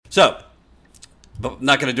So, but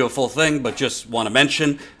not going to do a full thing, but just want to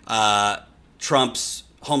mention Trump's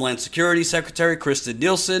Homeland Security Secretary, Kristen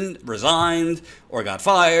Nielsen, resigned or got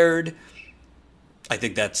fired. I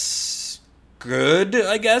think that's good,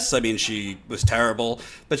 I guess. I mean, she was terrible,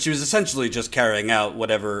 but she was essentially just carrying out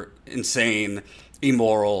whatever insane,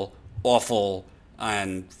 immoral, awful,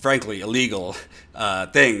 and frankly illegal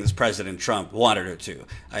things President Trump wanted her to.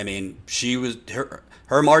 I mean,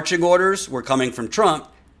 her marching orders were coming from Trump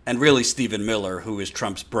and really Stephen Miller, who is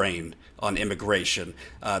Trump's brain on immigration.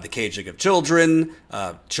 The caging of children,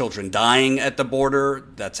 children dying at the border,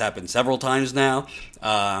 that's happened several times now,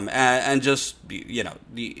 and just, you know,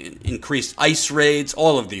 the increased ICE raids,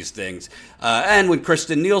 all of these things. And when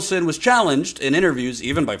Kristen Nielsen was challenged in interviews,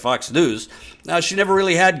 even by Fox News, she never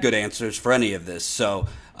really had good answers for any of this. So,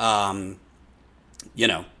 you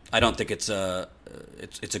know, I don't think it's a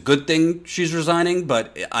good thing she's resigning,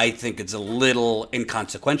 but I think it's a little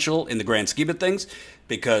inconsequential in the grand scheme of things,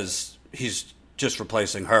 because he's just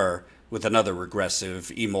replacing her with another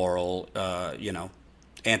regressive, immoral, you know,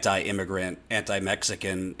 anti-immigrant,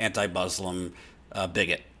 anti-Mexican, anti-Muslim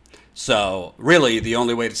bigot. So really, the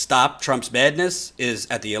only way to stop Trump's madness is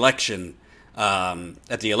at the election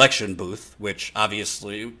booth, which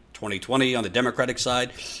obviously 2020 on the Democratic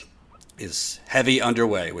side is heavy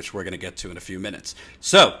underway, which we're going to get to in a few minutes.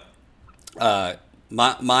 So,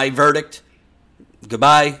 my verdict: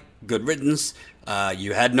 goodbye, good riddance.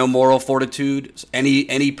 You had no moral fortitude.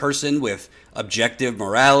 Any person with objective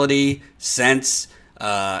morality, sense,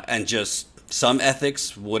 and just some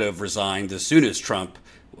ethics would have resigned as soon as Trump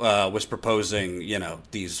was proposing, you know,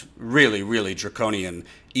 these really, really draconian,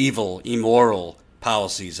 evil, immoral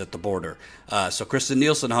policies at the border. So Kristen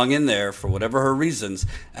Nielsen hung in there for whatever her reasons,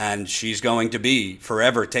 and she's going to be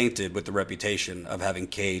forever tainted with the reputation of having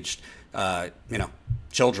caged, you know,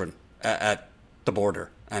 children at the border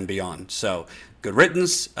and beyond. So good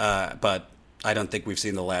riddance, but I don't think we've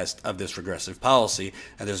seen the last of this regressive policy.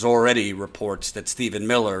 And there's already reports that Stephen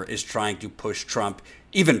Miller is trying to push Trump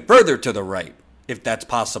even further to the right, if that's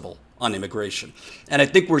possible, on immigration. And I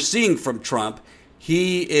think we're seeing from Trump,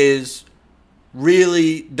 he is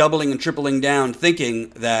really doubling and tripling down, thinking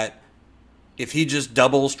that if he just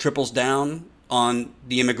doubles, triples down on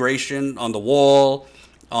the immigration, on the wall,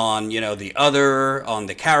 on, you know, on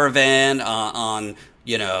the caravan, on,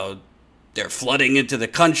 you know, they're flooding into the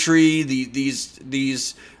country,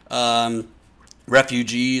 these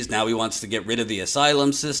refugees. Now he wants to get rid of the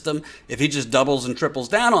asylum system. If he just doubles and triples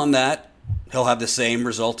down on that, he'll have the same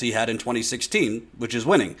result he had in 2016, which is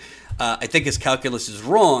winning. I think his calculus is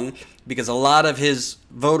wrong, because a lot of his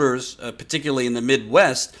voters, particularly in the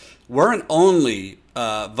Midwest, weren't only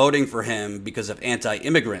voting for him because of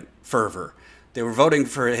anti-immigrant fervor. They were voting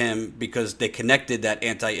for him because they connected that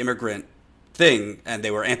anti-immigrant thing, and they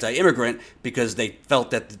were anti-immigrant because they felt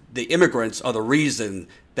that the immigrants are the reason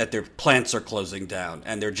that their plants are closing down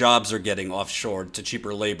and their jobs are getting offshored to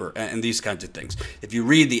cheaper labor and these kinds of things. If you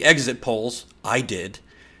read the exit polls, I did,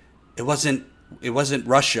 it wasn't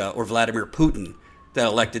Russia or Vladimir Putin that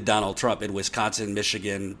elected Donald Trump in Wisconsin,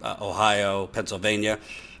 Michigan, Ohio, Pennsylvania.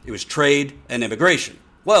 It was trade and immigration.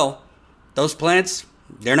 Well, those plants,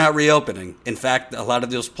 they're not reopening. In fact, a lot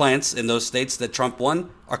of those plants in those states that Trump won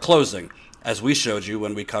are closing, as we showed you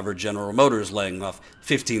when we covered General Motors laying off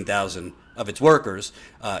 15,000 of its workers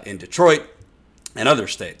in Detroit and other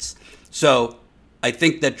states. So I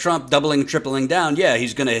think that Trump doubling, tripling down, yeah,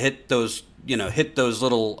 he's going to hit those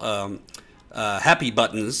little happy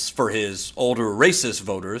buttons for his older racist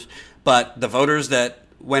voters, but the voters that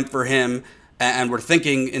went for him and were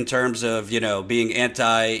thinking in terms of, you know, being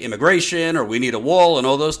anti-immigration or we need a wall and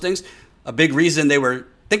all those things, a big reason they were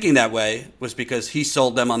thinking that way was because he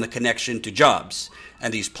sold them on the connection to jobs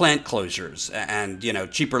and these plant closures and, you know,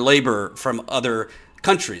 cheaper labor from other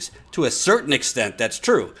countries. To a certain extent, that's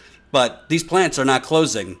true. But these plants are not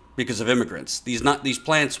closing because of immigrants. These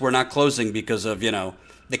plants were not closing because of, you know,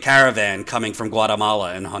 the caravan coming from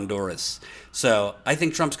Guatemala and Honduras. So I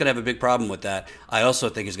think Trump's going to have a big problem with that. I also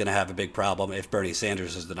think he's going to have a big problem if Bernie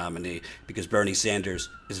Sanders is the nominee, because Bernie Sanders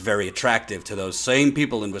is very attractive to those same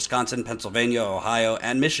people in Wisconsin, Pennsylvania, Ohio,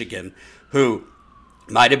 and Michigan who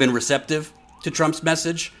might have been receptive to Trump's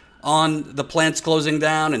message on the plants closing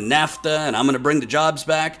down and NAFTA and I'm going to bring the jobs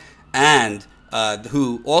back, and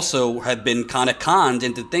who also have been kind of conned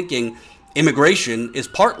into thinking immigration is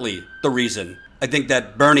partly the reason. I think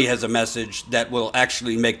that Bernie has a message that will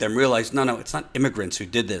actually make them realize, no, it's not immigrants who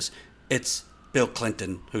did this. It's Bill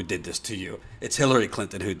Clinton who did this to you. It's Hillary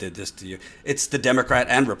Clinton who did this to you. It's the Democrat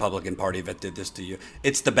and Republican Party that did this to you.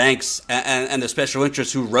 It's the banks and the special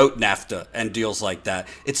interests who wrote NAFTA and deals like that.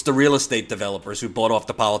 It's the real estate developers who bought off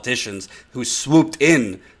the politicians who swooped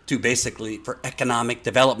in to basically for economic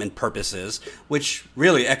development purposes, which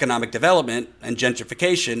really economic development and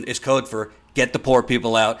gentrification is code for get the poor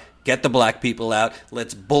people out, get the black people out,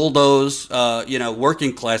 let's bulldoze,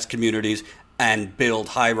 working class communities and build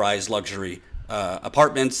high-rise luxury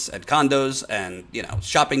apartments and condos and,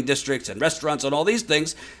 shopping districts and restaurants and all these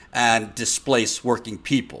things and displace working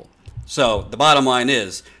people. So the bottom line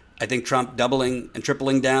is, I think Trump doubling and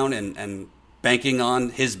tripling down and banking on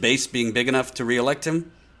his base being big enough to reelect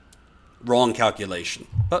him, wrong calculation.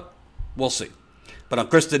 But we'll see. But on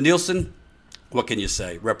Kristen Nielsen, what can you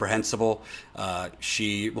say? Reprehensible.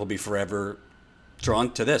 She will be forever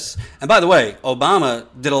drawn to this. And by the way, Obama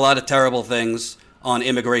did a lot of terrible things on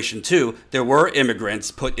immigration too. There were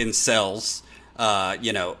immigrants put in cells, by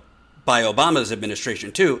Obama's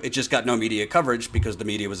administration too. It just got no media coverage because the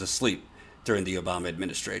media was asleep during the Obama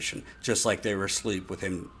administration, just like they were asleep with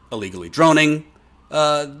him illegally droning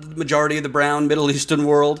the majority of the brown Middle Eastern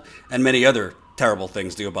world and many other terrible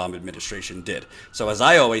things the Obama administration did. So as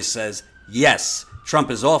I always says, yes, Trump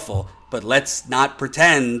is awful, but let's not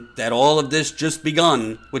pretend that all of this just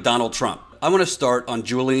begun with Donald Trump. I want to start on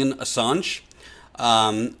Julian Assange,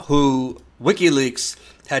 who WikiLeaks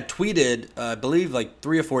had tweeted, I believe like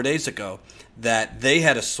 3 or 4 days ago, that they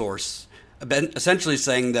had a source essentially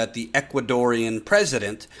saying that the Ecuadorian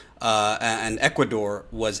president and Ecuador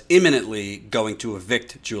was imminently going to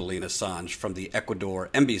evict Julian Assange from the Ecuador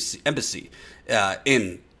embassy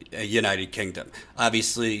in United Kingdom.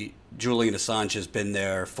 Obviously, Julian Assange has been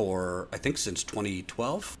there for, I think, since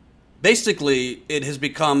 2012. Basically, it has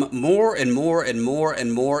become more and more and more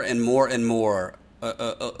and more and more and more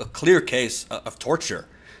a clear case of torture,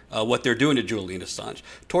 what they're doing to Julian Assange.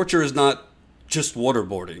 Torture is not just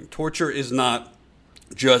waterboarding. Torture is not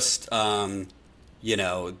just, the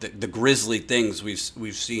grisly things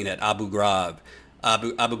we've seen at Abu Ghraib,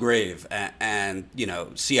 and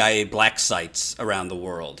CIA black sites around the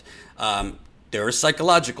world. There is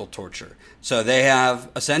psychological torture. So they have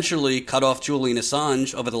essentially cut off Julian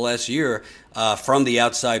Assange over the last year from the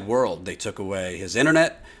outside world. They took away his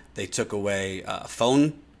internet. They took away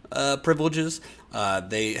phone privileges.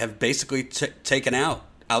 They have basically taken out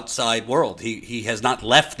outside world. He has not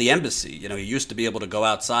left the embassy. He used to be able to go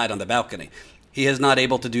outside on the balcony. He is not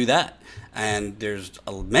able to do that. And there's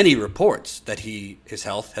many reports that his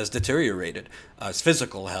health has deteriorated, his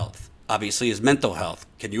physical health. Obviously, his mental health.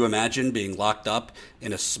 Can you imagine being locked up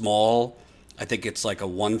in a small, I think it's like a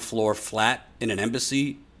 1-floor flat in an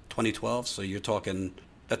embassy, 2012? So you're talking,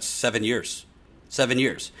 that's 7 years. 7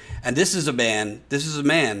 years. And this is a man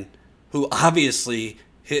who obviously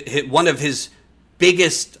hit one of his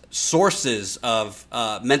biggest sources of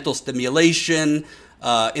mental stimulation,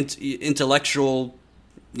 intellectual,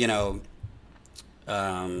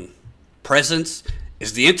 presence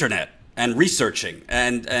is the internet. And researching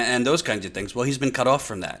and those kinds of things. Well, he's been cut off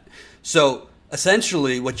from that. So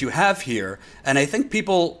essentially what you have here, and I think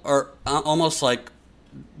people are almost like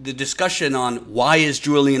the discussion on why is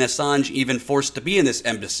Julian Assange even forced to be in this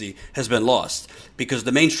embassy has been lost. Because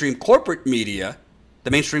the mainstream corporate media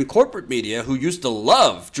who used to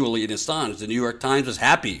love Julian Assange, the New York Times was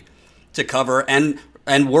happy to cover and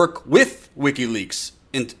work with WikiLeaks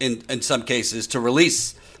in some cases to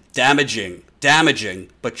release damaging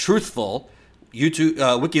but truthful.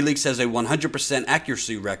 WikiLeaks has a 100%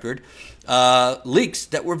 accuracy record. Leaks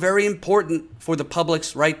that were very important for the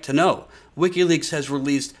public's right to know. WikiLeaks has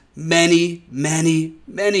released many, many,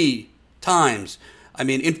 many times,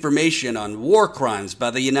 information on war crimes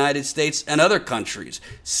by the United States and other countries,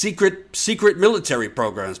 secret military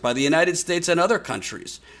programs by the United States and other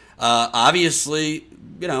countries. Obviously,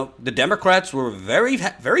 the Democrats were very,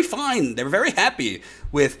 very fine. They were very happy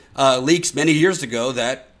with leaks many years ago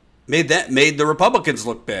that made the Republicans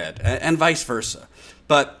look bad, and vice versa.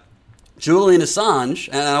 But Julian Assange,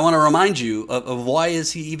 and I want to remind you of why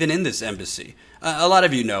is he even in this embassy. A lot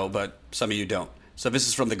of you know, but some of you don't. So this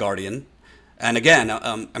is from The Guardian. And again,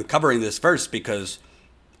 I'm covering this first because,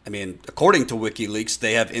 according to WikiLeaks,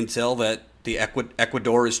 they have intel that the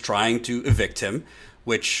Ecuador is trying to evict him,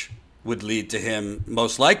 which would lead to him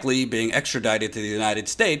most likely being extradited to the United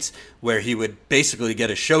States, where he would basically get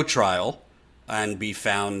a show trial and be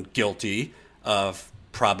found guilty of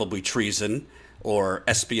probably treason or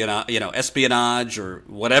espionage or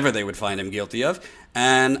whatever they would find him guilty of,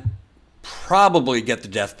 and probably get the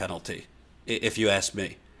death penalty, if you ask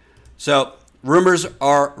me. So Rumors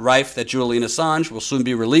are rife that Julian Assange will soon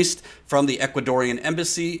be released from the Ecuadorian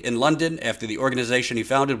embassy in London after the organization he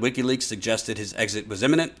founded, WikiLeaks, suggested his exit was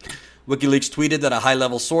imminent. WikiLeaks tweeted that a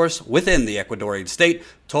high-level source within the Ecuadorian state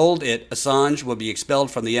told it Assange would be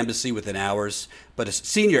expelled from the embassy within hours, but a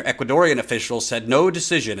senior Ecuadorian official said no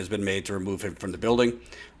decision has been made to remove him from the building.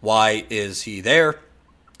 Why is he there?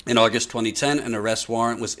 In August 2010, an arrest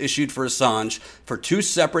warrant was issued for Assange for two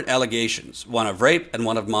separate allegations, one of rape and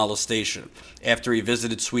one of molestation, after he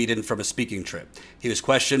visited Sweden from a speaking trip. He was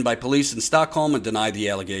questioned by police in Stockholm and denied the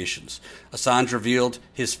allegations. Assange revealed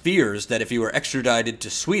his fears that if he were extradited to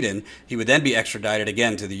Sweden, he would then be extradited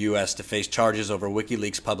again to the U.S. to face charges over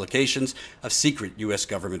WikiLeaks publications of secret U.S.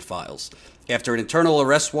 government files. After an internal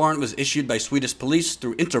arrest warrant was issued by Swedish police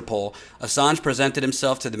through Interpol, Assange presented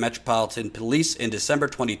himself to the Metropolitan Police in December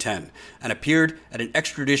 2010 and appeared at an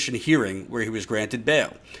extradition hearing where he was granted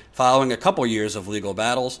bail. Following a couple years of legal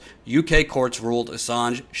battles, UK courts ruled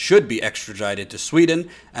Assange should be extradited to Sweden,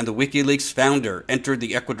 and the WikiLeaks founder entered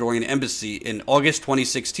the Ecuadorian embassy in August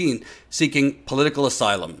 2016 seeking political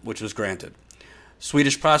asylum, which was granted.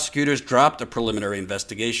 Swedish prosecutors dropped a preliminary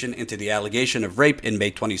investigation into the allegation of rape in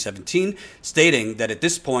May 2017, stating that at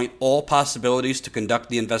this point, all possibilities to conduct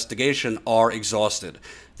the investigation are exhausted.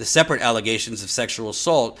 The separate allegations of sexual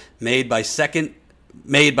assault made by a second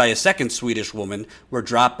Swedish woman were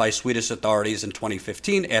dropped by Swedish authorities in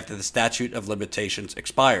 2015 after the statute of limitations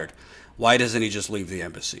expired. Why doesn't he just leave the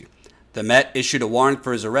embassy? The Met issued a warrant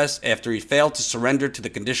for his arrest after he failed to surrender to the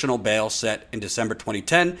conditional bail set in December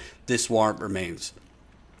 2010. This warrant remains.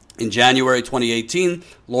 In January 2018,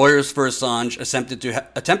 lawyers for Assange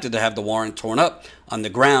attempted to have the warrant torn up on the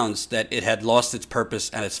grounds that it had lost its purpose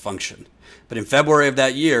and its function. But in February of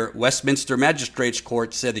that year, Westminster Magistrates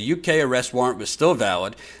Court said the UK arrest warrant was still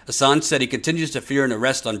valid. Assange said he continues to fear an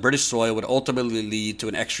arrest on British soil would ultimately lead to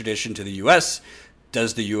an extradition to the US.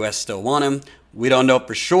 Does the US still want him? We don't know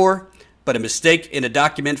for sure. But a mistake in a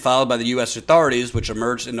document filed by the U.S. authorities, which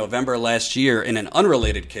emerged in November last year in an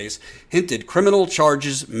unrelated case, hinted criminal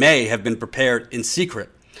charges may have been prepared in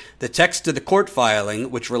secret. The text of the court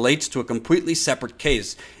filing, which relates to a completely separate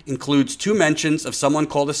case, includes two mentions of someone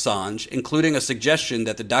called Assange, including a suggestion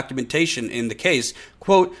that the documentation in the case,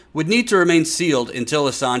 quote, would need to remain sealed until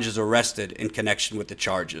Assange is arrested in connection with the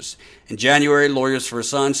charges. In January, lawyers for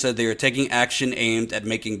Assange said they are taking action aimed at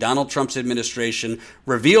making Donald Trump's administration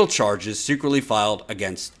reveal charges secretly filed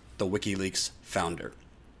against the WikiLeaks founder.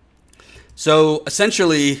 So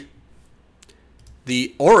essentially,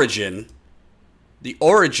 the origin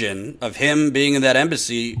of him being in that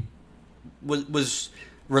embassy was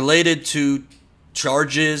related to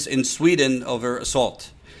charges in Sweden over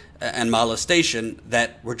assault and molestation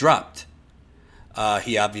that were dropped.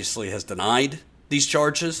 He obviously has denied these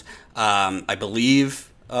charges. I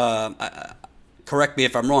believe, correct me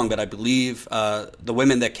if I'm wrong, but I believe the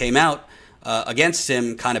women that came out against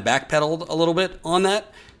him kind of backpedaled a little bit on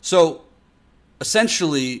that. So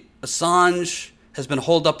essentially, Assange has been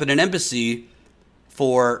holed up in an embassy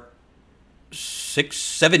for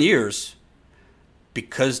 6-7 years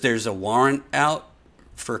because there's a warrant out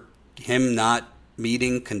for him not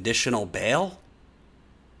meeting conditional bail?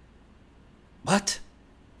 What?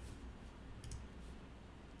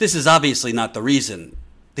 This is obviously not the reason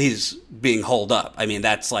he's being holed up. I mean,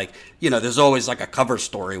 that's like, there's always like a cover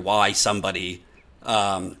story why somebody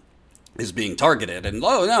is being targeted. And,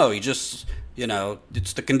 oh, no, he just,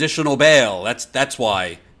 it's the conditional bail. That's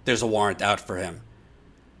why there's a warrant out for him.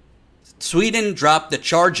 Sweden dropped the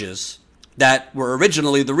charges that were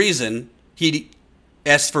originally the reason he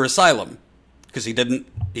asked for asylum, because he didn't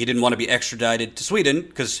want to be extradited to Sweden,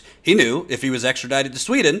 because he knew if he was extradited to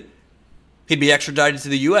Sweden, he'd be extradited to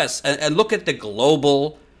the U.S. And look at the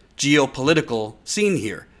global geopolitical scene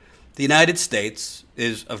here. The United States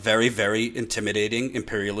is a very, very intimidating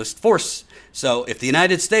imperialist force. So if the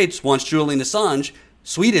United States wants Julian Assange,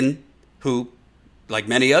 Sweden, who, like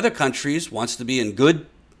many other countries, wants to be in good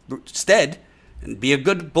stead and be a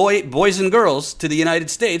good boys and girls to the United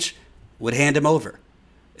States, would hand him over.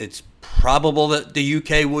 It's probable that the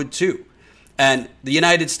UK would too. And the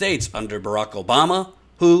United States under Barack Obama,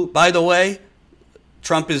 who, by the way,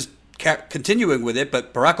 Trump is continuing with it,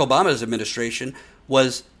 but Barack Obama's administration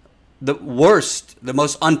was the worst, the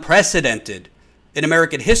most unprecedented in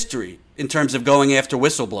American history in terms of going after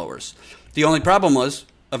whistleblowers. The only problem was,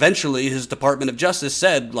 eventually, his Department of Justice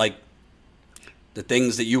said, the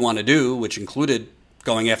things that you want to do, which included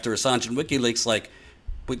going after Assange and WikiLeaks,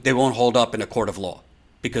 they won't hold up in a court of law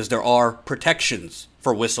because there are protections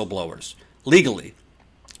for whistleblowers legally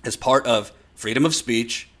as part of freedom of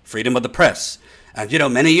speech, freedom of the press.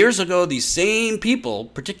 And, many years ago, these same people,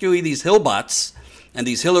 particularly these Hillbots and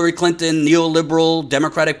these Hillary Clinton, neoliberal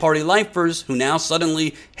Democratic Party lifers who now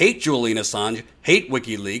suddenly hate Julian Assange, hate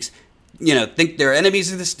WikiLeaks, think they're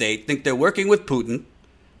enemies of the state, think they're working with Putin.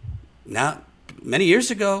 Now, many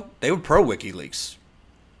years ago, they were pro-WikiLeaks.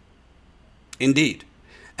 Indeed.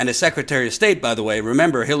 And the Secretary of State, by the way,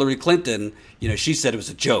 remember Hillary Clinton, she said it was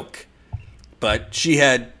a joke. But she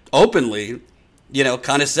had openly,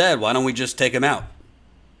 kind of said, why don't we just take him out?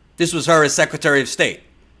 This was her as Secretary of State.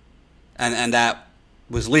 And that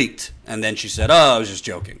was leaked. And then she said, I was just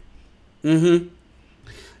joking.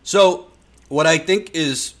 So what I think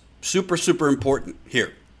is super, super important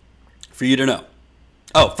here for you to know.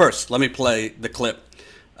 Oh, first, let me play the clip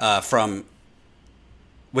from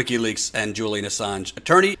WikiLeaks and Julian Assange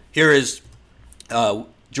attorney. Here is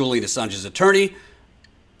Julian Assange's attorney,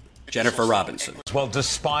 Jennifer Robinson. Well,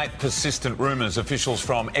 despite persistent rumours, officials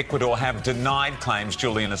from Ecuador have denied claims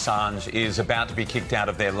Julian Assange is about to be kicked out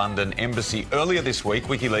of their London embassy. Earlier this week,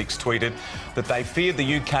 WikiLeaks tweeted that they feared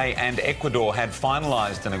the UK and Ecuador had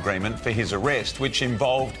finalised an agreement for his arrest, which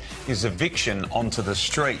involved his eviction onto the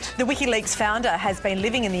street. The WikiLeaks founder has been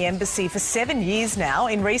living in the embassy for 7 years now.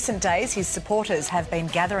 In recent days, his supporters have been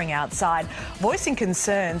gathering outside, voicing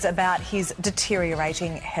concerns about his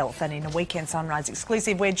deteriorating health. And in a Weekend Sunrise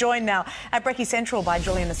exclusive, we're joined now at Brecky Central by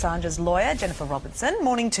Julian Assange's lawyer, Jennifer Robertson.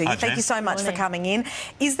 Morning to you. Hi, Thank you so much for coming in.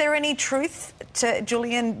 Is there any truth to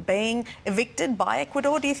Julian being evicted by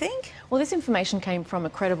Ecuador, do you think? Well, this information came from a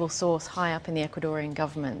credible source high up in the Ecuadorian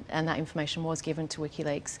government, and that information was given to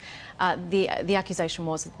WikiLeaks. The accusation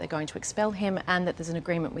was that they're going to expel him and that there's an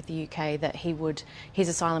agreement with the UK that his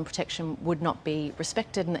asylum protection would not be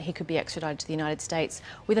respected and that he could be extradited to the United States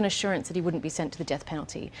with an assurance that he wouldn't be sent to the death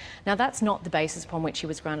penalty. Now, that's not the basis upon which he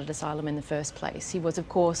was granted asylum in the first place. He was, of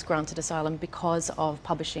course, granted asylum because of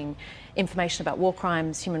publishing information about war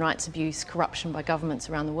crimes, human rights abuse, corruption by governments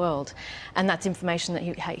around the world. And that's information that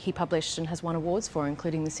he published and has won awards for,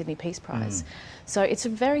 including the Sydney Peace Prize. So it's a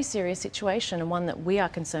very serious situation and one that we are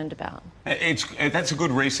concerned about. That's a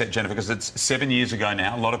good reset, Jennifer, because it's 7 years ago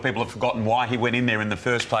now. A lot of people have forgotten why he went in there in the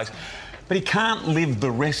first place. But he can't live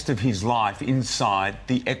the rest of his life inside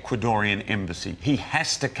the Ecuadorian embassy. He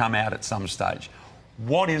has to come out at some stage.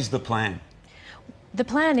 What is the plan? The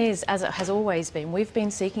plan is, as it has always been, we've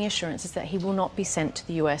been seeking assurances that he will not be sent to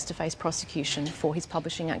the US to face prosecution for his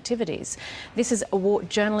publishing activities. This is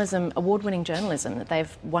award-winning journalism that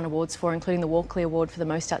they've won awards for, including the Walkley Award for the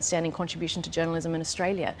most outstanding contribution to journalism in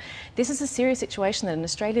Australia. This is a serious situation that an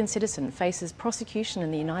Australian citizen faces prosecution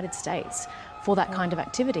in the United States for that kind of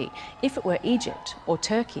activity. If it were Egypt or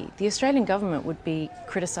Turkey, the Australian government would be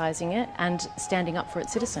criticising it and standing up for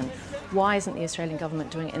its citizen. Why isn't the Australian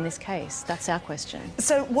government doing it in this case? That's our question.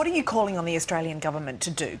 So what are you calling on the Australian government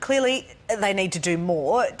to do? Clearly, they need to do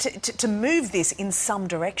more to move this in some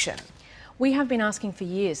direction. We have been asking for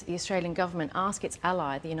years that the Australian government ask its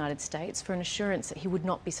ally, the United States, for an assurance that he would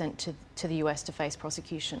not be sent to the US to face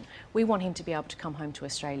prosecution. We want him to be able to come home to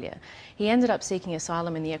Australia. He ended up seeking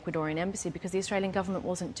asylum in the Ecuadorian embassy because the Australian government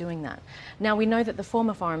wasn't doing that. Now, we know that the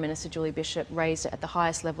former Foreign Minister, Julie Bishop, raised it at the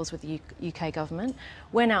highest levels with the UK government.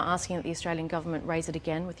 We're now asking that the Australian government raise it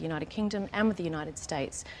again with the United Kingdom and with the United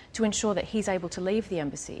States to ensure that he's able to leave the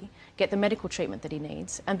embassy, get the medical treatment that he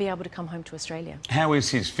needs, and be able to come home to Australia. How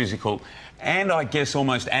is his physical and, I guess,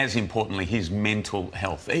 almost as importantly, his mental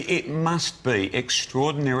health? It must be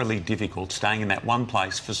extraordinarily difficult staying in that one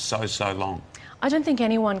place for so long. I don't think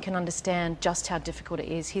anyone can understand just how difficult it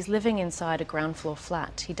is. He's living inside a ground floor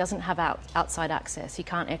flat. He doesn't have outside access. He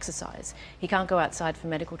can't exercise. He can't go outside for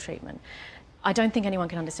medical treatment. I don't think anyone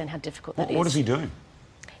can understand how difficult that is. What does he do?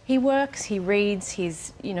 He works, he reads, he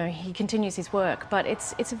continues his work, but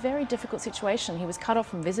it's a very difficult situation. He was cut off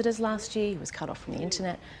from visitors last year, he was cut off from the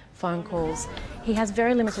internet, phone calls. He has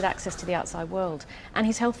very limited access to the outside world, and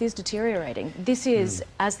his health is deteriorating. This is,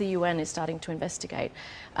 as the UN is starting to investigate,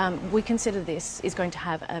 we consider this is going to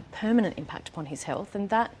have a permanent impact upon his health, and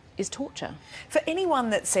that is torture. For anyone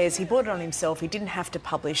that says he brought it on himself, he didn't have to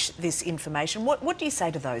publish this information, what do you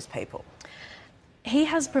say to those people? He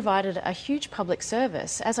has provided a huge public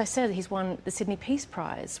service. As I said, he's won the Sydney Peace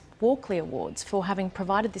Prize, Walkley Awards for having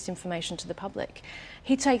provided this information to the public.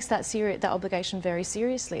 He takes that obligation very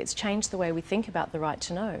seriously. It's changed the way we think about the right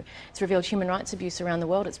to know. It's revealed human rights abuse around the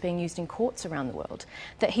world. It's being used in courts around the world.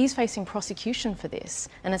 That he's facing prosecution for this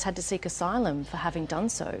and has had to seek asylum for having done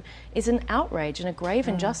so is an outrage and a grave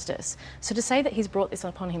injustice. So to say that he's brought this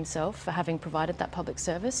upon himself for having provided that public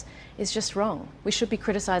service is just wrong. We should be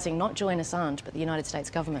criticising not Julian Assange but the United States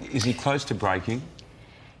government. Is he close to breaking?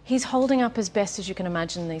 He's holding up as best as you can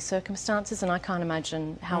imagine in these circumstances, and I can't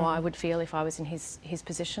imagine how I would feel if I was in his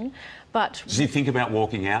position. But does he think about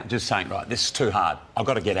walking out, just saying, right, this is too hard, I've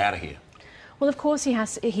got to get out of here? well, of course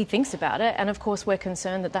he thinks about it, and of course we're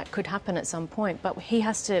concerned that that could happen at some point, but he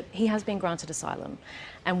has been granted asylum,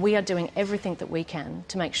 and we are doing everything that we can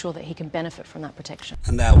to make sure that he can benefit from that protection.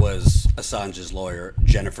 And that was Assange's lawyer,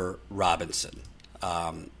 Jennifer Robinson.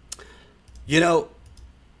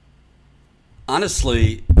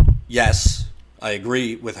 Honestly, yes, I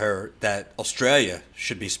agree with her that Australia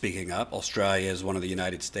should be speaking up. Australia is one of the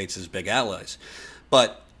United States' big allies.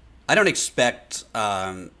 But I don't expect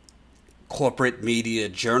corporate media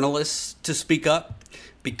journalists to speak up,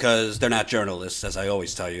 because they're not journalists, as I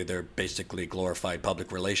always tell you. They're basically glorified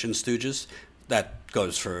public relations stooges. That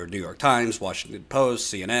goes for New York Times, Washington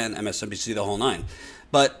Post, CNN, MSNBC, the whole nine.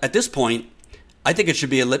 But at this point, I think it should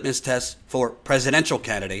be a litmus test for presidential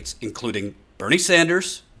candidates, including Bernie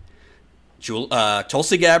Sanders,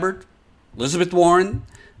 Tulsi Gabbard, Elizabeth Warren,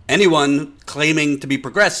 anyone claiming to be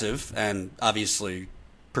progressive, and obviously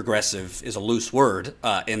progressive is a loose word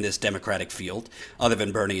in this Democratic field, other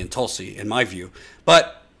than Bernie and Tulsi, in my view.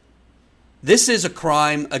 But this is a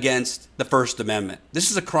crime against the First Amendment. This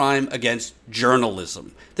is a crime against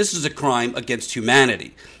journalism. This is a crime against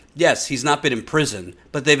humanity. Yes, he's not been in prison,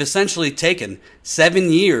 but they've essentially taken 7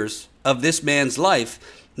 years of this man's life,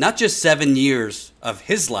 not just 7 years of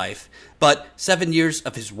his life, but 7 years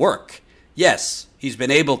of his work. Yes, he's been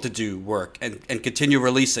able to do work and continue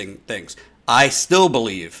releasing things. I still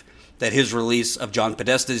believe that his release of John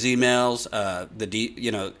Podesta's emails,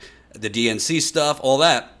 the DNC stuff, all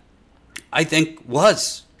that, I think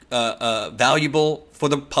was valuable for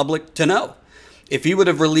the public to know. If he would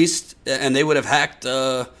have released and they would have hacked,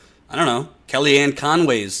 Kellyanne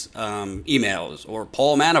Conway's emails, or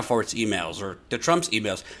Paul Manafort's emails, or the Trump's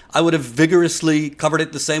emails, I would have vigorously covered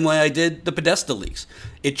it the same way I did the Podesta leaks.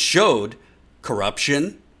 It showed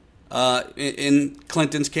corruption in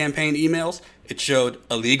Clinton's campaign emails. It showed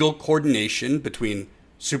illegal coordination between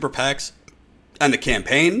super PACs and the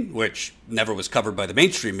campaign, which never was covered by the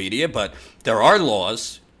mainstream media, but there are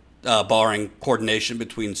laws barring coordination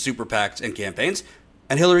between super PACs and campaigns,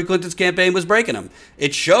 and Hillary Clinton's campaign was breaking them.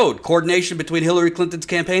 It showed coordination between Hillary Clinton's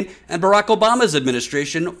campaign and Barack Obama's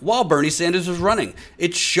administration while Bernie Sanders was running.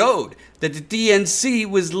 It showed that the DNC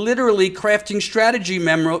was literally crafting strategy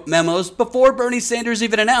memos before Bernie Sanders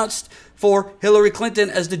even announced for Hillary Clinton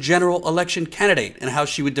as the general election candidate and how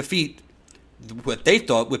she would defeat what they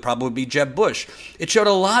thought would probably be Jeb Bush. It showed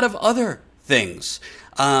a lot of other things.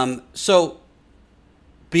 So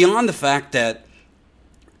beyond the fact that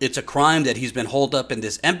it's a crime that he's been holed up in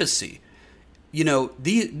this embassy,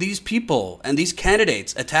 these people and these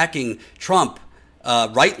candidates attacking Trump,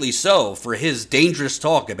 rightly so, for his dangerous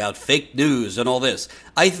talk about fake news and all this.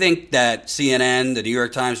 I think that CNN, the New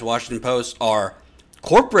York Times, Washington Post are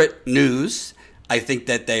corporate news. I think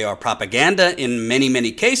that they are propaganda in many,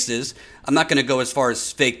 many cases. I'm not going to go as far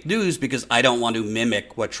as fake news because I don't want to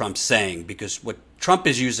mimic what Trump's saying, because what Trump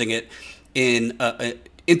is using it in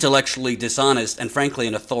intellectually dishonest and frankly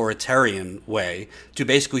an authoritarian way to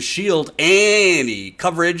basically shield any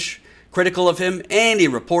coverage critical of him, any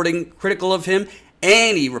reporting critical of him,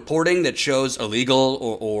 any reporting that shows illegal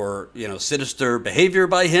or sinister behavior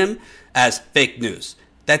by him as fake news.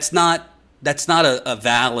 That's not a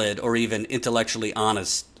valid or even intellectually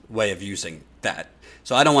honest way of using that.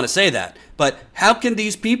 So I don't want to say that. But how can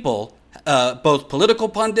these people, both political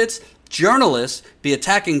pundits, journalists, be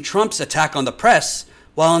attacking Trump's attack on the press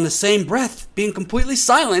while in the same breath being completely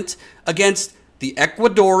silent against the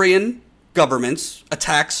Ecuadorian government's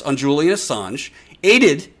attacks on Julian Assange,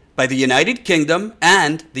 aided by the United Kingdom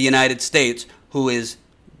and the United States, who is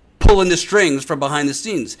pulling the strings from behind the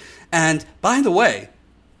scenes? And by the way,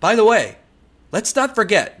 let's not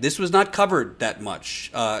forget, this was not covered that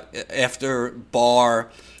much after Barr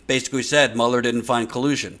basically said Mueller didn't find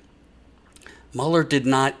collusion. Mueller did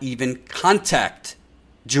not even contact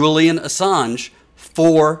Julian Assange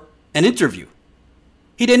for an interview.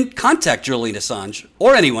 He didn't contact Julian Assange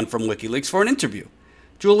or anyone from WikiLeaks for an interview.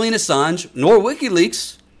 Julian Assange nor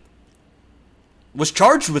WikiLeaks was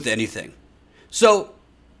charged with anything. So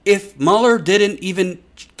if Mueller didn't even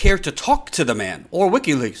care to talk to the man or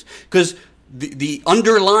WikiLeaks, because the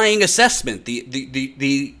underlying assessment,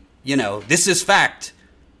 this is fact,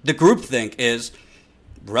 the groupthink is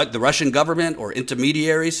the Russian government or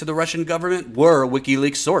intermediaries to the Russian government were a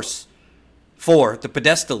WikiLeaks source for the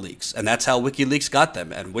Podesta leaks, and that's how WikiLeaks got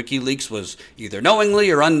them. And WikiLeaks was either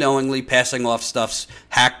knowingly or unknowingly passing off stuffs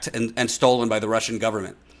hacked and stolen by the Russian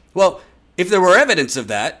government. Well, if there were evidence of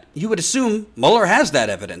that, you would assume Mueller has that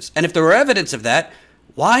evidence. And if there were evidence of that,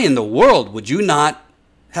 why in the world would you not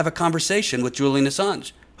have a conversation with Julian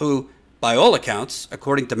Assange, who, by all accounts,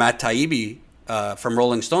 according to Matt Taibbi from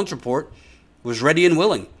Rolling Stone's report, was ready and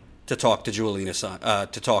willing to talk to Julian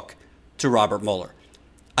Assange, to talk to Robert Mueller.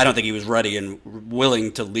 I don't think he was ready and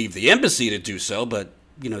willing to leave the embassy to do so, but,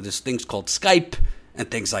 there's things called Skype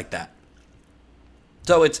and things like that.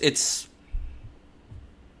 So it's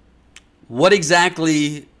what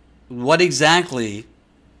exactly,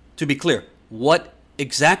 to be clear, what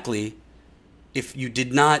exactly, if you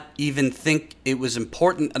did not even think it was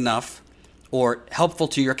important enough or helpful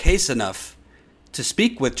to your case enough to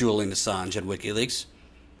speak with Julian Assange and WikiLeaks,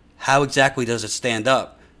 how exactly does it stand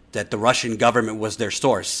up that the Russian government was their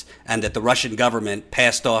source and that the Russian government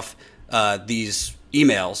passed off these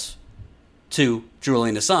emails to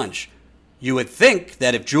Julian Assange? You would think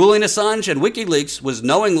that if Julian Assange and WikiLeaks was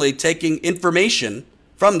knowingly taking information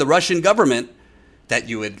from the Russian government, that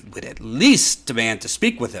you would at least demand to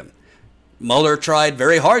speak with him. Mueller tried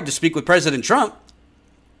very hard to speak with President Trump.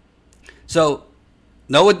 So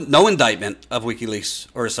no indictment of WikiLeaks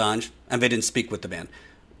or Assange, and they didn't speak with the man.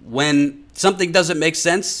 When something doesn't make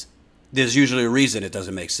sense, there's usually a reason it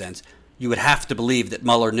doesn't make sense. You would have to believe that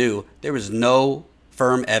Mueller knew there was no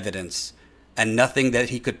firm evidence and nothing that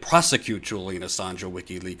he could prosecute Julian Assange or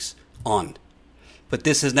WikiLeaks on. But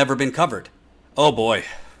this has never been covered. Oh boy,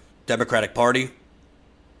 Democratic Party,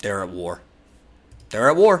 they're at war. They're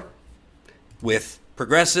at war with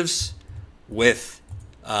progressives, with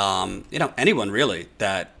anyone really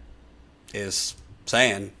that is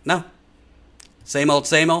saying, no, same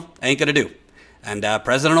old, ain't gonna do. And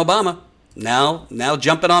President Obama now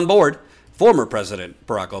jumping on board, former President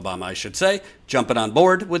Barack Obama, I should say, jumping on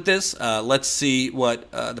board with this. Let's see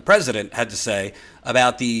what the president had to say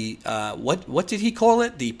about the, what did he call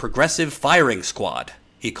it? The Progressive Firing Squad,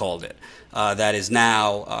 he called it. That is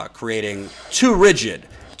now creating too rigid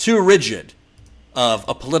of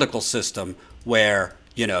a political system where,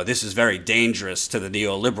 this is very dangerous to the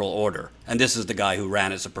neoliberal order. And this is the guy who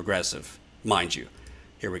ran as a progressive, mind you.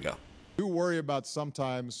 Here we go. What we worry about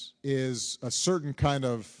sometimes is a certain kind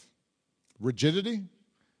of rigidity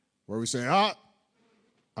where we say,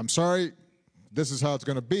 I'm sorry, this is how it's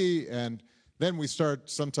going to be. And then we start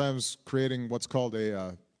sometimes creating what's called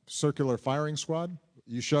a circular firing squad.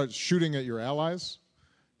 You start shooting at your allies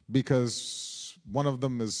because one of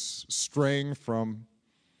them is straying from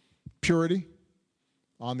purity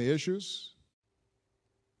on the issues.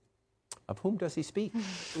 Of whom does he speak? Only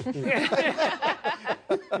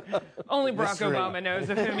Barack Obama knows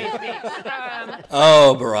of whom he speaks.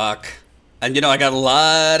 Oh, Barack. And, I got a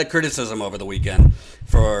lot of criticism over the weekend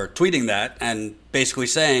for tweeting that and basically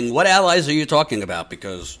saying, what allies are you talking about?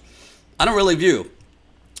 Because I don't really view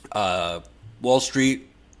Wall Street,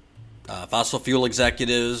 fossil fuel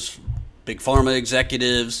executives, big pharma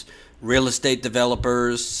executives, real estate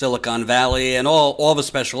developers, Silicon Valley, and all the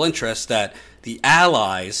special interests that the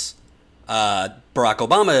allies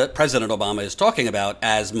President Obama is talking about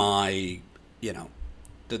as my,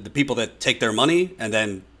 the people that take their money and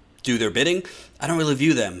then do their bidding. I don't really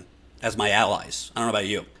view them as my allies. I don't know about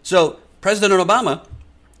you. So President Obama,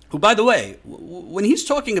 who, by the way, when he's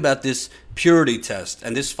talking about this purity test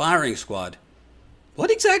and this firing squad,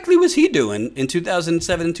 what exactly was he doing in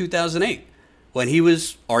 2007 and 2008 when he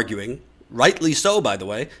was arguing, rightly so, by the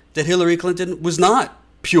way, that Hillary Clinton was not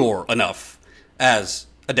pure enough as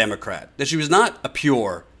a Democrat, that she was not a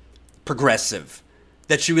pure progressive,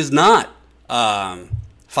 that she was not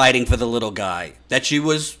fighting for the little guy, that she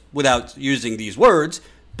was, without using these words,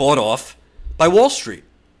 bought off by Wall Street?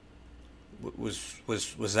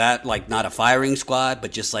 Was that like not a firing squad,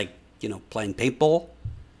 but just like, playing paintball?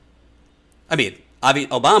 I mean,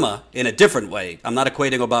 Obama, in a different way, I'm not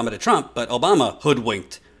equating Obama to Trump, but Obama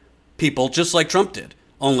hoodwinked people just like Trump did.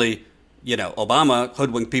 Only, Obama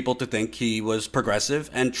hoodwinked people to think he was progressive,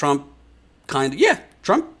 and Trump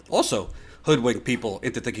Trump also hoodwinked people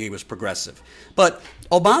into thinking he was progressive. But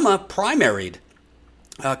Obama primaried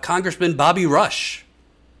Congressman Bobby Rush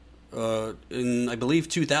in, I believe,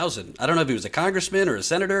 2000. I don't know if he was a congressman or a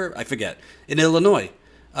senator, I forget, in Illinois.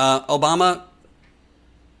 Obama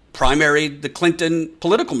primaried the Clinton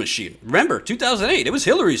political machine. Remember, 2008, it was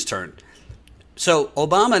Hillary's turn. So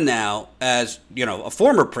Obama now, as, a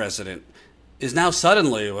former president, is now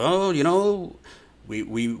suddenly,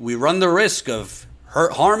 we run the risk of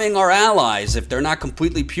harming our allies if they're not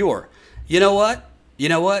completely pure. You know what?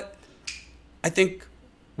 I think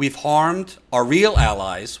we've harmed our real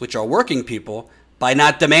allies, which are working people, by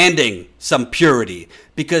not demanding some purity.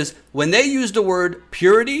 Because when they use the word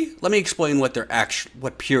purity, let me explain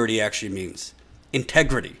what purity actually means.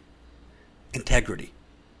 Integrity.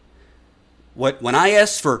 When I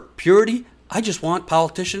ask for purity, I just want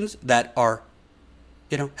politicians that are,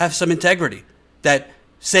 have some integrity, that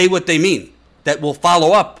say what they mean, that will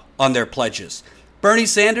follow up on their pledges. Bernie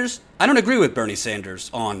Sanders, I don't agree with Bernie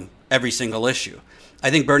Sanders on every single issue.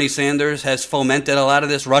 I think Bernie Sanders has fomented a lot of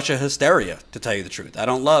this Russia hysteria, to tell you the truth. I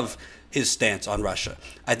don't love his stance on Russia.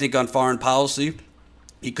 I think on foreign policy,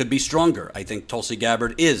 he could be stronger. I think Tulsi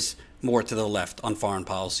Gabbard is more to the left on foreign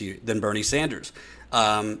policy than Bernie Sanders.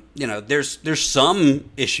 There's some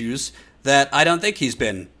issues that I don't think he's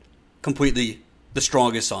been completely the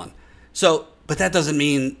strongest on. So, but that doesn't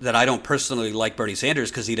mean that I don't personally like Bernie Sanders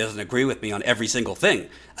because he doesn't agree with me on every single thing.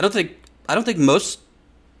 I don't think most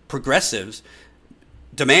progressives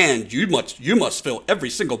demand you must fill every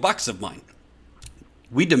single box of mine.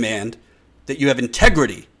 We demand that you have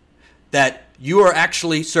integrity, that you are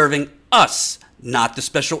actually serving us, not the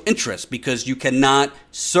special interest, because you cannot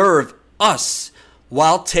serve us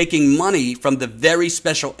while taking money from the very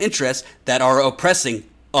special interests that are oppressing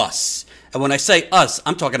us. And when I say us,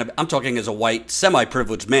 I'm talking as a white,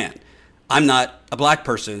 semi-privileged man. I'm not a black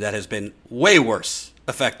person that has been way worse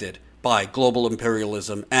affected by global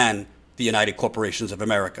imperialism and the United Corporations of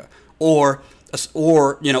America, or a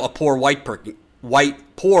poor white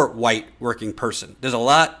working person. There's a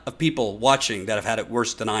lot of people watching that have had it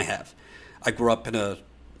worse than I have. I grew up in a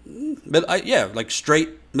straight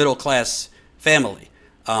middle class family.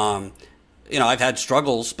 I've had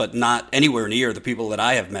struggles, but not anywhere near the people that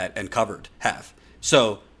I have met and covered have.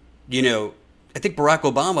 So, I think Barack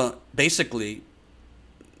Obama basically,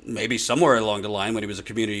 maybe somewhere along the line when he was a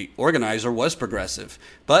community organizer, was progressive.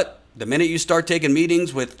 But the minute you start taking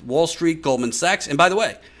meetings with Wall Street, Goldman Sachs, and by the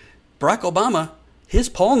way, Barack Obama, his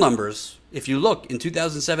poll numbers, if you look in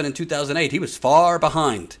 2007 and 2008, he was far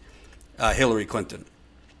behind Hillary Clinton.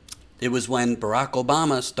 It was when Barack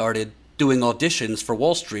Obama started doing auditions for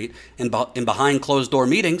Wall Street in behind closed door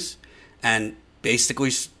meetings and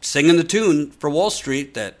basically singing the tune for Wall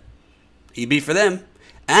Street that he'd be for them.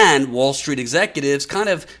 And Wall Street executives kind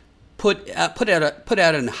of put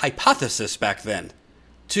out an hypothesis back then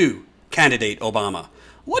to candidate Obama.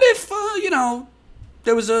 What if,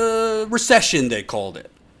 there was a recession, they called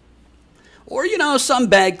it. Or, some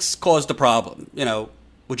banks caused a problem.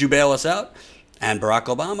 Would you bail us out? And Barack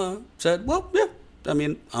Obama said, well, yeah. I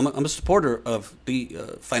mean, I'm a supporter of the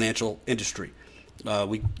financial industry.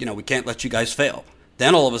 We can't let you guys fail.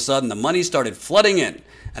 Then all of a sudden, the money started flooding in.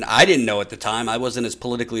 And I didn't know at the time, I wasn't as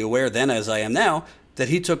politically aware then as I am now, that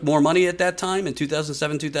he took more money at that time in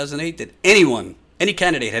 2007, 2008 than any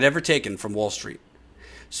candidate had ever taken from Wall Street.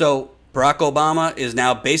 So Barack Obama is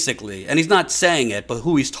now basically, and he's not saying it, but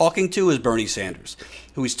who he's talking to is Bernie Sanders.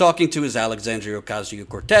 Who he's talking to is Alexandria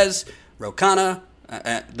Ocasio-Cortez, Ro Khanna,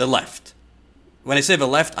 the left. When I say the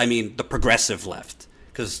left, I mean the progressive left,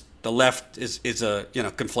 because the left is a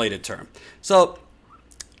conflated term. So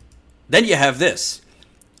then you have this.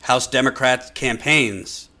 House Democrats campaign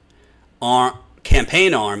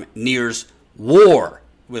arm nears war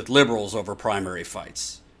with liberals over primary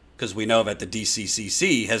fights, because we know that the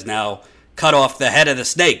DCCC has now cut off the head of the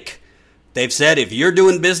snake. They've said if you're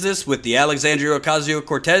doing business with the Alexandria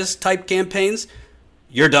Ocasio-Cortez type campaigns,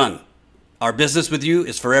 you're done. Our business with you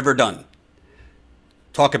is forever done.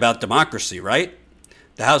 Talk about democracy, right?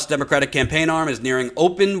 The House Democratic campaign arm is nearing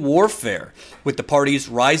open warfare with the party's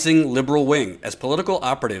rising liberal wing as political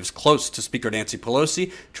operatives close to Speaker Nancy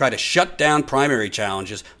Pelosi try to shut down primary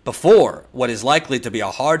challenges before what is likely to be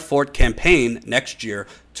a hard-fought campaign next year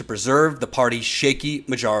to preserve the party's shaky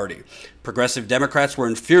majority. Progressive Democrats were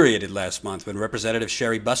infuriated last month when Representative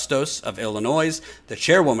Sherry Bustos of Illinois, the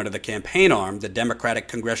chairwoman of the campaign arm, the Democratic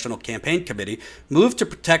Congressional Campaign Committee, moved to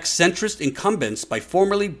protect centrist incumbents by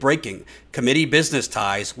formally breaking committee business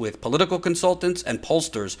ties with political consultants and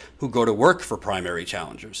pollsters who go to work for primary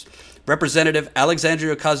challengers. Representative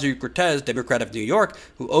Alexandria Ocasio-Cortez, Democrat of New York,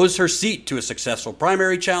 who owes her seat to a successful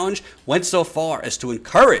primary challenge, went so far as to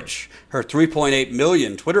encourage her 3.8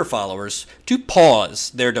 million Twitter followers to pause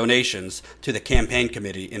their donations to the campaign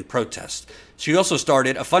committee in protest. She also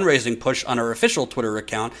started a fundraising push on her official Twitter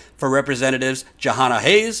account for Representatives Jahana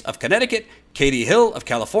Hayes of Connecticut, Katie Hill of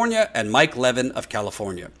California, and Mike Levin of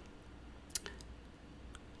California.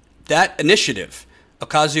 That initiative,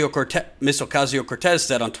 Miss Ocasio-Cortez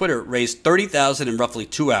said on Twitter, raised $30,000 in roughly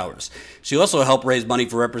 2 hours. She also helped raise money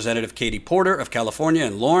for Representative Katie Porter of California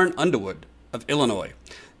and Lauren Underwood of Illinois.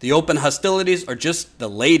 The open hostilities are just the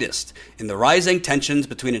latest in the rising tensions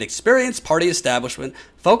between an experienced party establishment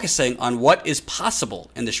focusing on what is possible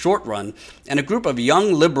in the short run and a group of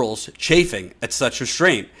young liberals chafing at such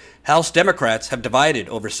restraint. House Democrats have divided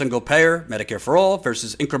over single-payer Medicare for All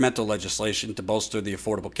versus incremental legislation to bolster the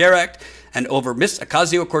Affordable Care Act, and over Ms.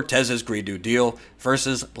 Ocasio-Cortez's Green New Deal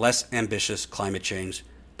versus less ambitious climate change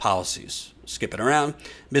policies. Skipping around,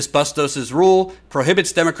 Ms. Bustos' rule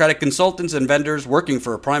prohibits Democratic consultants and vendors working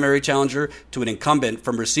for a primary challenger to an incumbent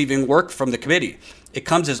from receiving work from the committee. It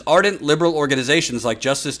comes as ardent liberal organizations like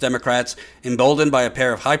Justice Democrats, emboldened by a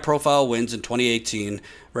pair of high-profile wins in 2018,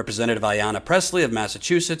 Representative Ayanna Pressley of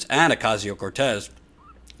Massachusetts and Ocasio-Cortez,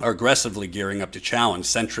 are aggressively gearing up to challenge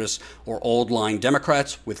centrist or old-line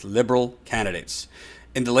Democrats with liberal candidates.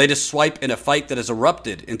 In the latest swipe in a fight that has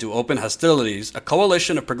erupted into open hostilities, a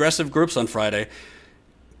coalition of progressive groups on Friday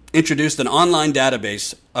introduced an online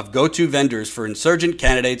database of go-to vendors for insurgent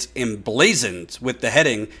candidates emblazoned with the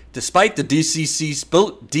heading, "Despite the DCCC's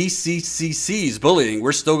bullying,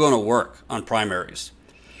 we're still going to work on primaries."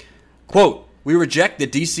 Quote, "We reject the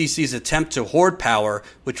DCC's attempt to hoard power,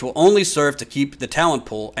 which will only serve to keep the talent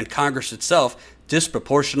pool and Congress itself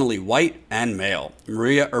disproportionately white and male."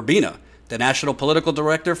 Maria Urbina, the national political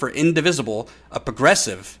director for Indivisible, a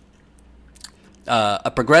progressive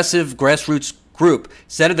grassroots group,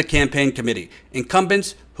 said of the campaign committee,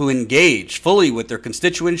 "Incumbents who engage fully with their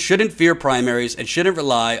constituents shouldn't fear primaries and shouldn't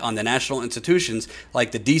rely on the national institutions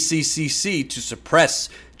like the DCCC to suppress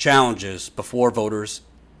challenges before voters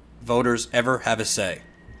ever have a say."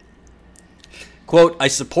 Quote, "I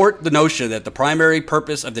support the notion that the primary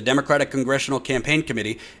purpose of the Democratic Congressional Campaign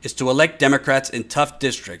Committee is to elect Democrats in tough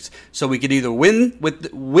districts, so we could either win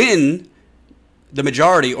the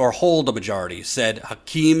majority or hold the majority," said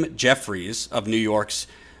Hakeem Jeffries of New York's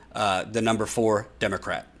the number 4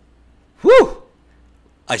 Democrat. Whew!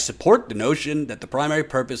 "I support the notion that the primary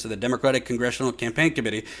purpose of the Democratic Congressional Campaign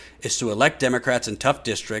Committee is to elect Democrats in tough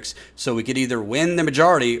districts, so we could either win the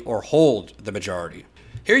majority or hold the majority."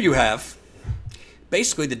 Here you have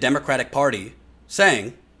basically the Democratic Party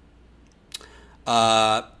saying,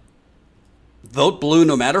 vote blue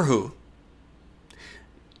no matter who.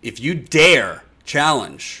 If you dare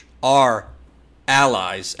challenge our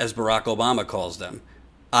allies, as Barack Obama calls them,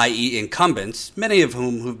 i.e. incumbents, many of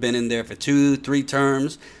whom who've been in there for 2-3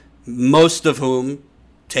 terms, most of whom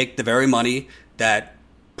take the very money that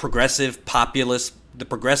the progressive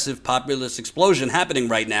populist explosion happening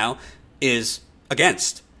right now is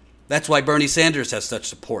against. That's why Bernie Sanders has such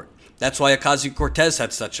support. That's why Ocasio-Cortez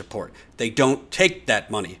had such support. They don't take that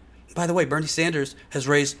money. By the way, Bernie Sanders has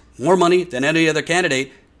raised more money than any other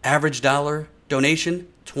candidate. Average dollar donation,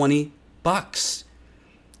 $20.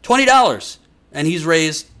 $20. And he's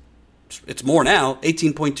raised, it's more now,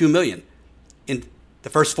 $18.2 million in the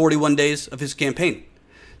first 41 days of his campaign.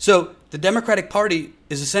 So the Democratic Party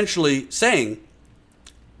is essentially saying,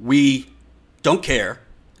 we don't care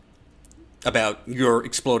about your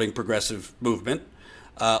exploding progressive movement.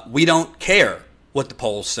 We don't care what the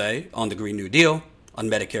polls say on the Green New Deal, on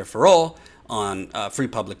Medicare for All, on free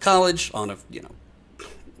public college, on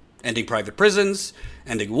ending private prisons,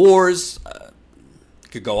 ending wars.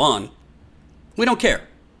 Could go on. We don't care.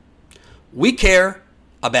 We care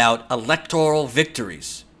about electoral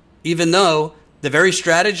victories, even though the very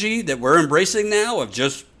strategy that we're embracing now of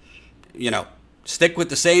just, stick with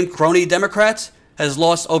the same crony Democrats has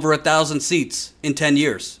lost over 1,000 seats in 10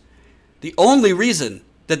 years. The only reason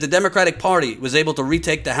that the Democratic Party was able to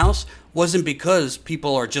retake the House wasn't because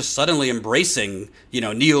people are just suddenly embracing,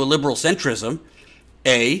 neoliberal centrism.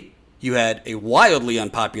 A, you had a wildly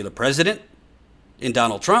unpopular president in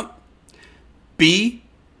Donald Trump. B,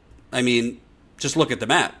 just look at the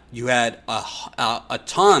map. You had a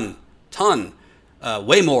ton,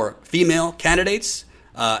 way more female candidates,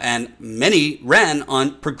 and many ran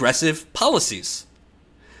on progressive policies.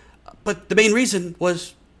 But the main reason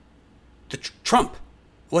was Trump.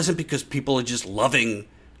 It wasn't because people are just loving,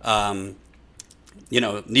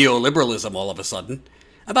 neoliberalism all of a sudden.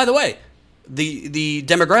 And by the way, the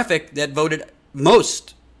demographic that voted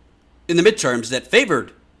most in the midterms that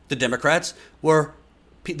favored the Democrats were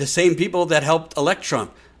the same people that helped elect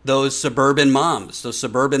Trump. Those suburban moms, those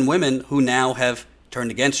suburban women who now have turned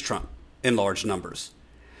against Trump in large numbers.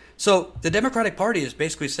 So the Democratic Party is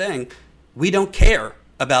basically saying, we don't care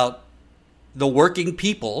about the working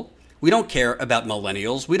people. We don't care about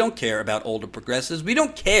millennials. We don't care about older progressives. We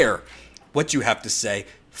don't care what you have to say.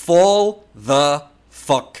 Fall the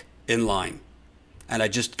fuck in line. And I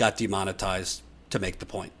just got demonetized to make the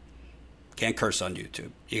point. Can't curse on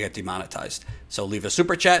YouTube. You get demonetized. So leave a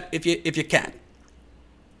super chat if you can.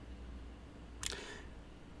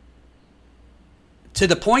 to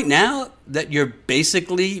the point now that you're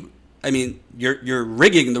basically, you're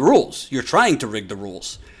rigging the rules. You're trying to rig the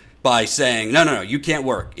rules by saying, no, you can't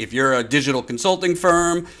work. If you're a digital consulting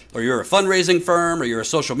firm, or you're a fundraising firm, or you're a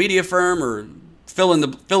social media firm, or fill in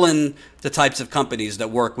the types of companies that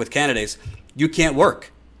work with candidates, you can't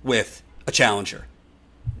work with a challenger.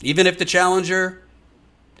 Even if the challenger,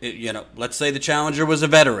 let's say the challenger was a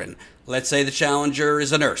veteran. Let's say the challenger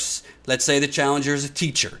is a nurse. Let's say the challenger is a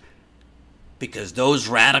teacher. Because those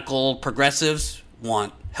radical progressives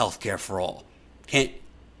want healthcare for all.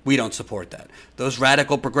 We don't support that. Those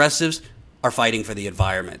radical progressives are fighting for the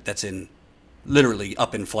environment that's literally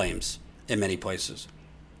up in flames in many places.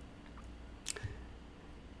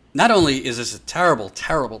 Not only is this a terrible,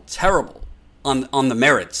 terrible, terrible on the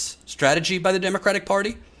merits strategy by the Democratic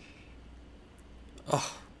Party,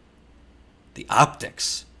 the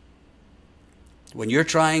optics. When you're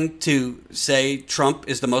trying to say Trump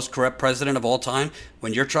is the most corrupt president of all time,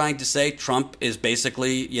 when you're trying to say Trump is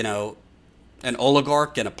basically, an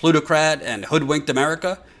oligarch and a plutocrat and hoodwinked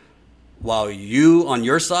America, while you on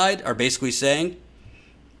your side are basically saying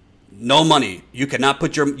no money. You cannot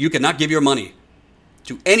give your money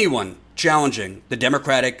to anyone challenging the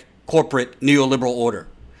democratic corporate neoliberal order.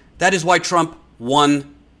 That is why Trump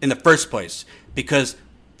won in the first place, because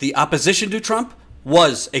the opposition to Trump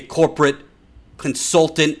was a corporate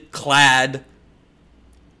consultant clad,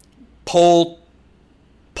 poll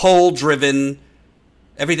driven.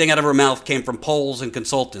 Everything out of her mouth came from polls and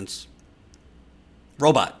consultants.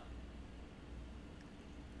 Robot.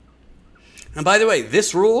 And by the way,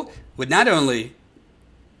 this rule would not only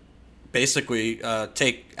basically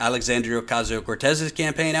take Alexandria Ocasio-Cortez's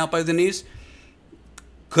campaign out by the knees,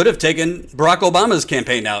 could have taken Barack Obama's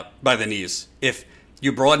campaign out by the knees if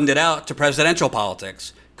you broadened it out to presidential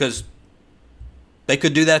politics, because they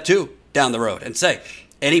could do that too down the road and say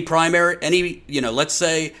any primary, let's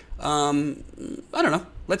say,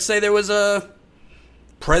 let's say there was a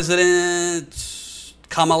President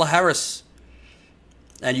Kamala Harris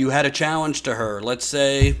and you had a challenge to her. Let's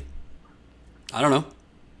say,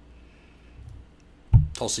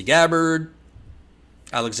 Tulsi Gabbard,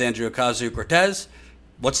 Alexandria Ocasio-Cortez.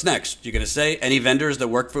 What's next? You're going to say any vendors that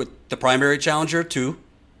work for the primary challenger to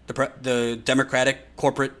the Democratic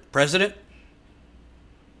corporate president?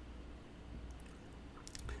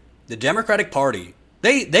 The Democratic Party,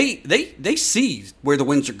 they see where the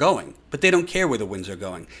winds are going, but they don't care where the winds are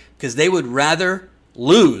going, because they would rather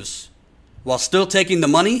lose while still taking the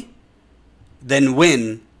money than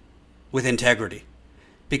win with integrity.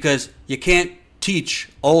 Because you can't teach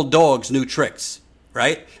old dogs new tricks,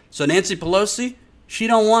 right? So Nancy Pelosi, she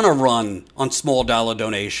don't want to run on small dollar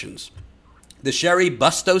donations. The Sherry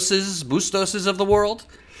Bustoses of the world,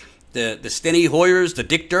 the Steny Hoyers, the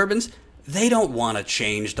Dick Durbins, they don't want to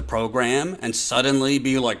change the program and suddenly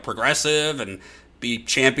be like progressive and be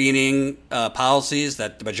championing policies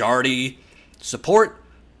that the majority support,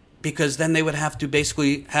 because then they would have to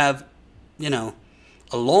basically have, a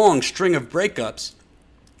long string of breakups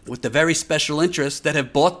with the very special interests that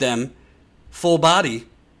have bought them full body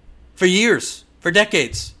for years, for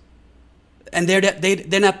decades. And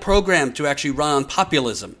they're not programmed to actually run on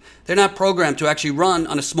populism. They're not programmed to actually run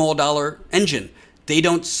on a small dollar engine. They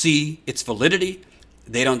don't see its validity,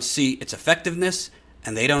 they don't see its effectiveness,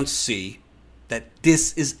 and they don't see that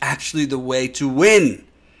this is actually the way to win.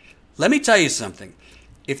 Let me tell you something.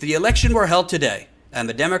 If the election were held today and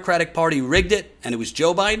the Democratic Party rigged it and it was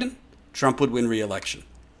Joe Biden, Trump would win re-election.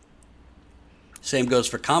 Same goes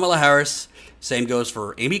for Kamala Harris. Same goes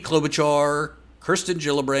for Amy Klobuchar, Kirsten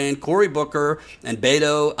Gillibrand, Cory Booker, and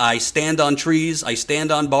Beto. I stand on trees, I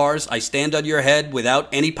stand on bars, I stand on your head without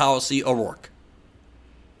any policy. O'Rourke.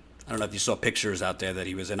 I don't know if you saw pictures out there that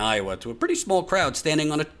he was in Iowa to a pretty small crowd standing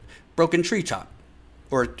on a broken tree top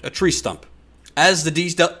or a tree stump. As the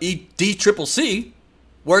DCCC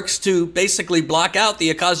works to basically block out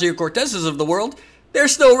the Ocasio-Cortezes of the world, they're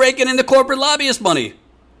still raking in the corporate lobbyist money.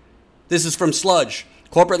 This is from Sludge.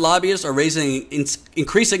 Corporate lobbyists are raising an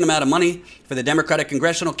increasing amount of money for the Democratic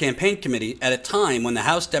Congressional Campaign Committee at a time when the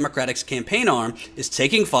House Democratic's campaign arm is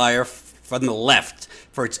taking fire from the left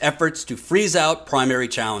for its efforts to freeze out primary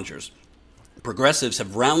challengers. Progressives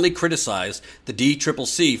have roundly criticized the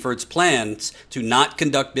DCCC for its plans to not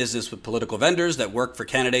conduct business with political vendors that work for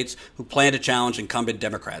candidates who plan to challenge incumbent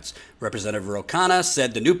Democrats. Representative Ro Khanna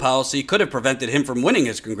said the new policy could have prevented him from winning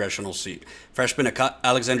his congressional seat. Freshman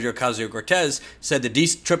Alexandria Ocasio-Cortez said the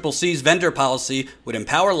DCCC's vendor policy would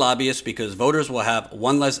empower lobbyists because voters will have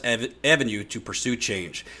one less avenue to pursue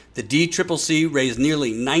change. The DCCC raised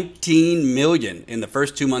nearly $19 million in the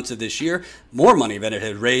first 2 months of this year, more money than it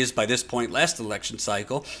had raised by this point last election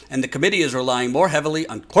cycle, and the committee is relying more heavily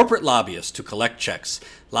on corporate lobbyists to collect checks.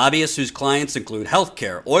 Lobbyists whose clients include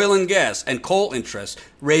healthcare, oil and gas, and coal interests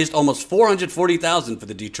raised almost $440,000 for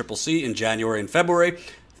the DCCC in January and February.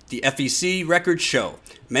 The FEC records show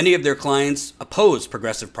many of their clients oppose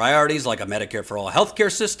progressive priorities like a Medicare for all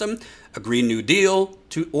healthcare system, a Green New Deal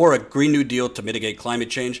to mitigate climate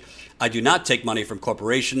change. I do not take money from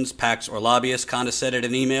corporations, PACs, or lobbyists, Khanna said in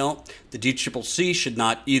an email. The DCCC should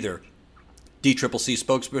not either. DCCC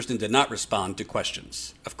spokesperson did not respond to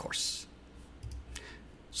questions, of course.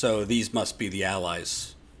 So these must be the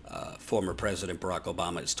allies former President Barack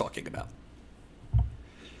Obama is talking about.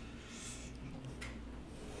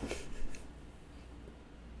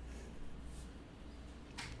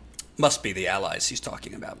 Must be the allies he's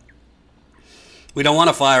talking about. We don't want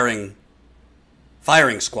a firing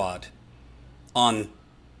squad on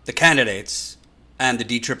the candidates and the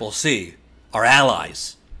DCCC, our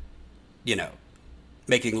allies,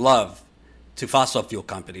 making love to fossil fuel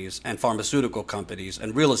companies and pharmaceutical companies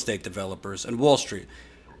and real estate developers and Wall Street.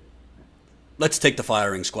 Let's take the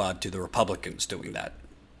firing squad to the Republicans doing that.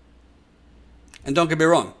 And don't get me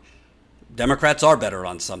wrong, Democrats are better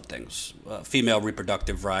on some things. Female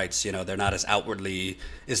reproductive rights, they're not as outwardly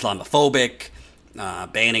Islamophobic,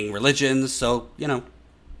 banning religions. So,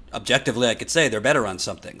 objectively, I could say they're better on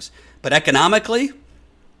some things. But economically,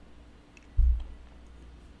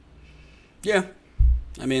 yeah,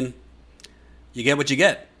 you get what you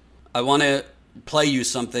get. I want to play you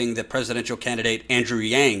something that presidential candidate Andrew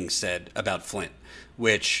Yang said about Flint,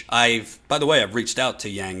 which I've reached out to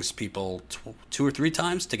Yang's people 2 or 3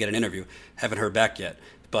 times to get an interview. Haven't heard back yet.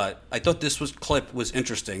 But I thought this clip was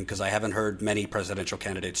interesting because I haven't heard many presidential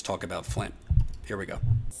candidates talk about Flint. Here we go.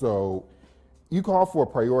 So you call for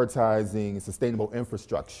prioritizing sustainable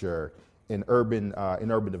infrastructure in urban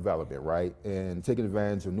development, right? And taking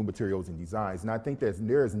advantage of new materials and designs. And I think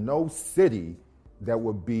there is no city that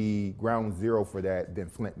would be ground zero for that than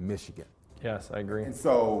Flint, Michigan. Yes, I agree. And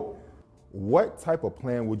so what type of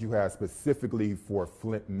plan would you have specifically for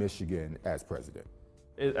Flint, Michigan as president?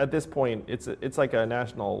 At this point, it's like a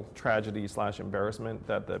national tragedy / embarrassment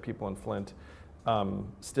that the people in Flint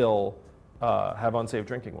still have unsafe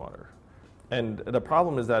drinking water. And the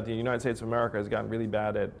problem is that the United States of America has gotten really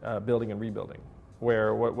bad at building and rebuilding,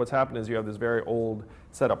 where what's happened is you have this very old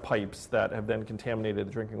set of pipes that have then contaminated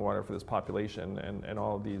the drinking water for this population, and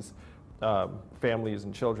all of these families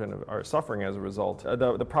and children are suffering as a result.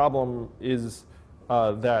 The problem is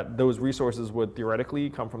that those resources would theoretically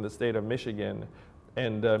come from the state of Michigan,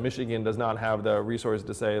 and Michigan does not have the resources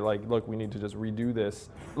to say, look, we need to just redo this.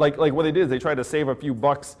 Like what they did is they tried to save a few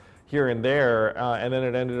bucks here and there, and then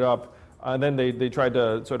it ended up, and then they tried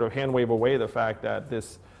to sort of hand wave away the fact that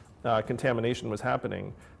this contamination was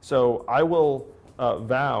happening. So I will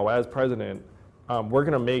vow as president, we're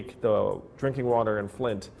going to make the drinking water in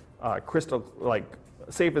Flint crystal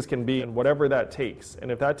safe as can be, and whatever that takes.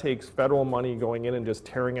 And if that takes federal money going in and just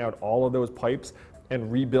tearing out all of those pipes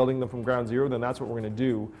and rebuilding them from ground zero, then that's what we're going to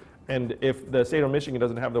do. And if the state of Michigan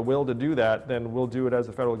doesn't have the will to do that, then we'll do it as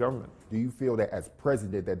the federal government. Do you feel that as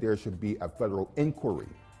president that there should be a federal inquiry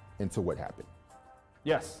into what happened?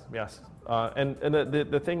 Yes. And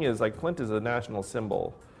the thing is, Flint is a national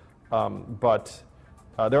symbol, but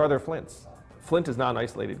there are other Flints. Flint is not an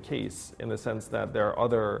isolated case in the sense that there are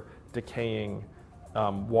other decaying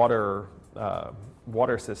water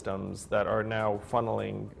systems that are now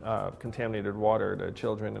funneling contaminated water to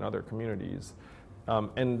children and other communities.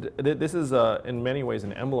 And this is, in many ways,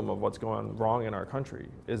 an emblem of what's going wrong in our country,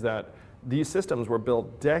 is that these systems were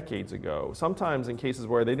built decades ago, sometimes in cases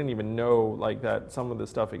where they didn't even know that some of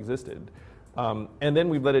this stuff existed. And then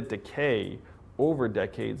we've let it decay over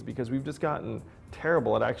decades because we've just gotten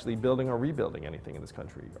terrible at actually building or rebuilding anything in this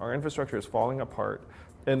country. Our infrastructure is falling apart.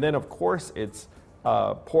 And then, of course, it's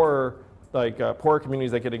poor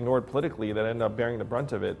communities that get ignored politically that end up bearing the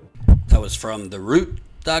brunt of it. That was from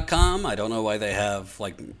TheRoot.com. I don't know why they have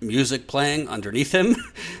music playing underneath him.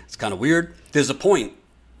 It's kind of weird. There's a point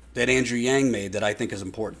that Andrew Yang made that I think is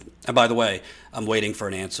important. And by the way, I'm waiting for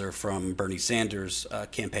an answer from Bernie Sanders'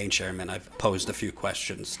 campaign chairman. I've posed a few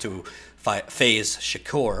questions to Faiz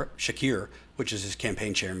Shakir, which is his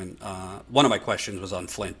campaign chairman. One of my questions was on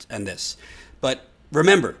Flint and this. But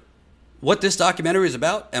remember, what this documentary is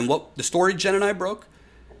about and what the story Jen and I broke,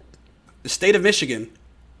 the state of Michigan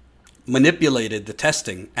manipulated the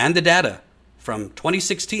testing and the data from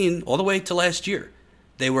 2016 all the way to last year.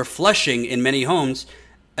 They were flushing in many homes,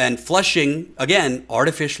 and flushing, again,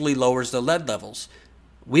 artificially lowers the lead levels.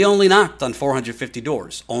 We only knocked on 450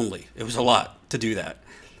 doors, only. It was a lot to do that.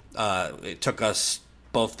 It took us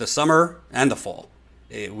both the summer and the fall.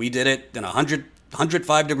 We did it in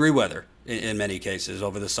 105-degree weather in many cases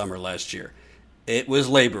over the summer last year. It was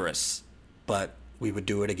laborious, but we would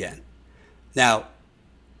do it again. Now,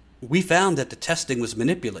 we found that the testing was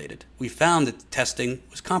manipulated. We found that the testing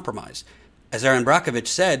was compromised. As Erin Brockovich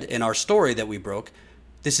said in our story that we broke,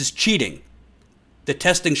 this is cheating. The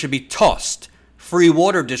testing should be tossed. Free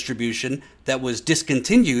water distribution that was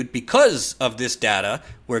discontinued because of this data,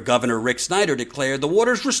 where Governor Rick Snyder declared the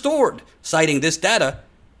water's restored, citing this data,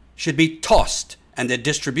 should be tossed, and the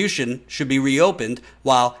distribution should be reopened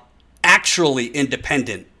while actually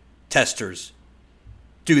independent testers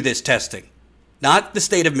do this testing. Not the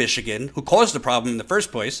state of Michigan, who caused the problem in the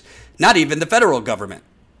first place, not even the federal government.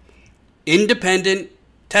 Independent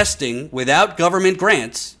testing without government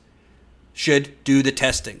grants should do the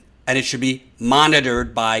testing, and it should be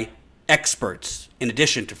monitored by experts in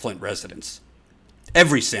addition to Flint residents.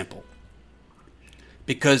 Every sample.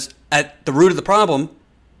 Because at the root of the problem,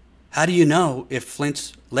 how do you know if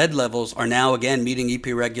Flint's lead levels are now again meeting EP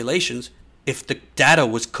regulations if the data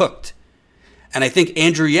was cooked? And I think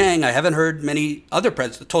Andrew Yang, I haven't heard many other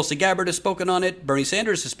presidents, Tulsi Gabbard has spoken on it, Bernie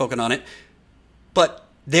Sanders has spoken on it, but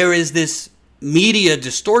there is this media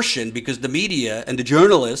distortion because the media and the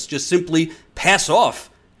journalists just simply pass off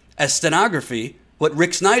as stenography what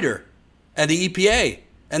Rick Snyder and the EPA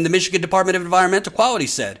and the Michigan Department of Environmental Quality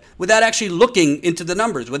said, without actually looking into the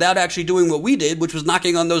numbers, without actually doing what we did, which was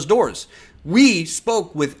knocking on those doors. We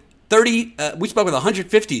spoke with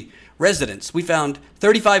 150 residents. We found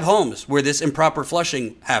 35 homes where this improper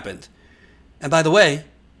flushing happened. And by the way,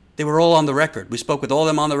 they were all on the record. We spoke with all of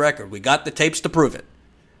them on the record. We got the tapes to prove it.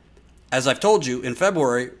 As I've told you, in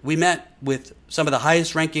February, we met with some of the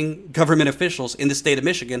highest-ranking government officials in the state of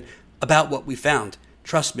Michigan about what we found.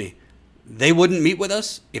 Trust me, they wouldn't meet with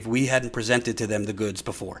us if we hadn't presented to them the goods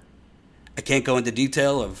before. I can't go into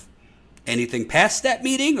detail of anything past that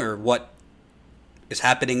meeting or what is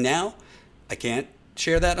happening now. I can't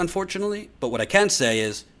share that, unfortunately. But what I can say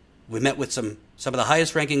is we met with some of the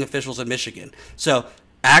highest-ranking officials in Michigan. So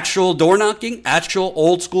actual door-knocking, actual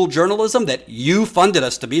old-school journalism that you funded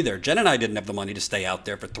us to be there. Jen and I didn't have the money to stay out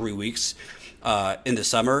there for 3 weeks in the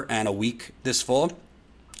summer and a week this fall.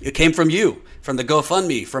 It came from you, from the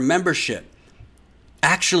GoFundMe, from membership.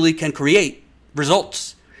 Actually can create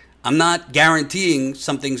results. I'm not guaranteeing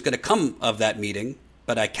something's going to come of that meeting,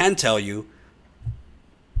 but I can tell you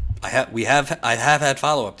I have had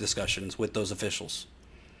follow-up discussions with those officials.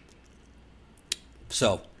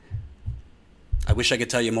 So I wish I could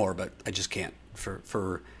tell you more, but I just can't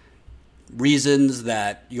for reasons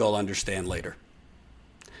that you'll understand later.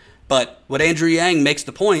 But what Andrew Yang makes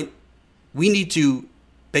the point, we need to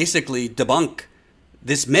basically debunk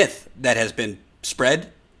this myth that has been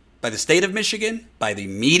spread by the state of Michigan, by the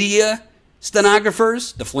media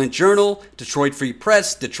stenographers, the Flint Journal, Detroit Free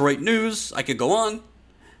Press, Detroit News, I could go on,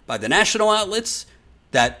 by the national outlets,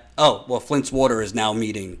 that, Flint's water is now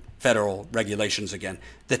meeting federal regulations again.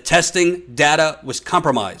 The testing data was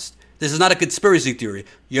compromised. This is not a conspiracy theory.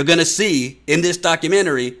 You're going to see in this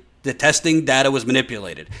documentary the testing data was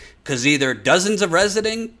manipulated because either dozens of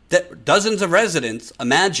residents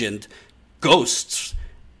imagined ghosts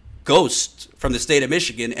from the state of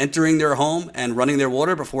Michigan entering their home and running their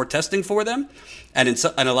water before testing for them. And in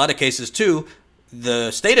a lot of cases, too,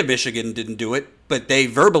 the state of Michigan didn't do it, but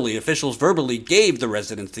officials verbally gave the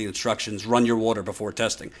residents the instructions, run your water before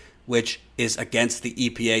testing, which is against the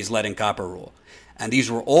EPA's lead and copper rule. And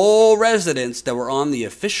these were all residents that were on the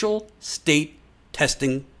official state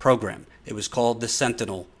testing program. It was called the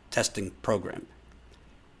Sentinel testing program.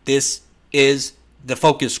 This is the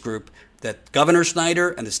focus group that Governor Snyder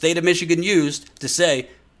and the state of Michigan used to say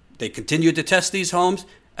they continued to test these homes,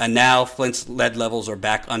 and now Flint's lead levels are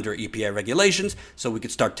back under EPA regulations, so we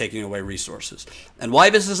could start taking away resources. And why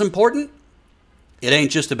this is important? It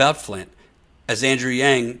ain't just about Flint. As Andrew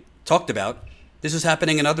Yang talked about, this is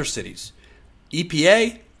happening in other cities.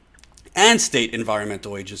 EPA and state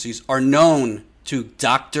environmental agencies are known to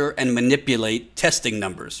doctor and manipulate testing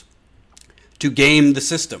numbers to game the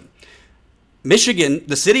system. Michigan,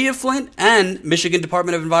 the city of Flint and Michigan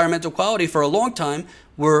Department of Environmental Quality for a long time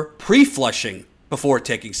were pre-flushing before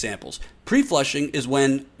taking samples. Pre-flushing is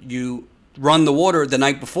when you run the water the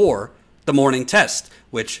night before the morning test,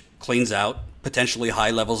 which cleans out potentially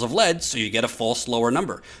high levels of lead, so you get a false lower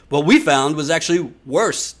number. What we found was actually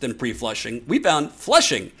worse than pre-flushing. We found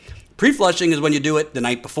flushing. Pre-flushing is when you do it the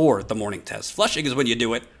night before the morning test. Flushing is when you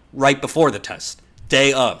do it right before the test,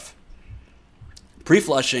 day of.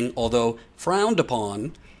 Pre-flushing, although frowned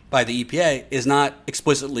upon by the EPA, is not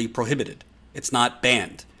explicitly prohibited. It's not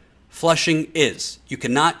banned. flushing is. You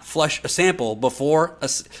cannot flush a sample before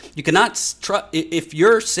you cannot if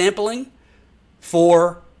you're sampling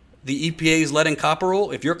for the EPA's lead and copper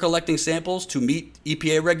rule, if you're collecting samples to meet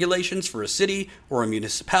EPA regulations for a city or a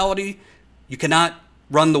municipality, you cannot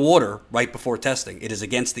run the water right before testing. It is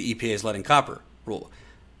against the EPA's lead and copper rule.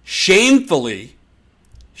 Shamefully,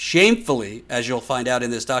 as you'll find out in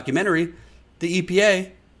this documentary, the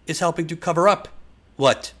EPA is helping to cover up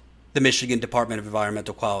what? The Michigan Department of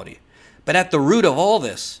Environmental Quality. But at the root of all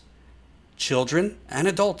this, children and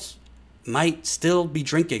adults might still be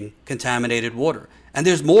drinking contaminated water. And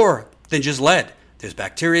there's more than just lead. There's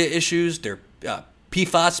bacteria issues, there's PFAS,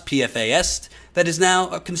 PFAS, that is now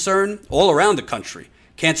a concern all around the country.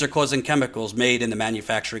 Cancer-causing chemicals made in the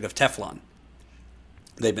manufacturing of Teflon.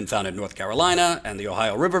 They've been found in North Carolina and the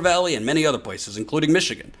Ohio River Valley and many other places, including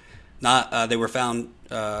Michigan. They were found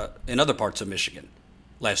in other parts of Michigan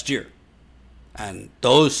last year. And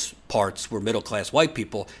those parts were middle-class white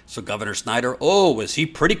people. So Governor Snyder, was he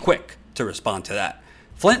pretty quick to respond to that.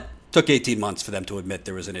 Flint took 18 months for them to admit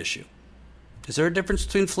there was an issue. Is there a difference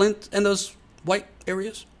between Flint and those white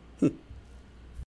areas?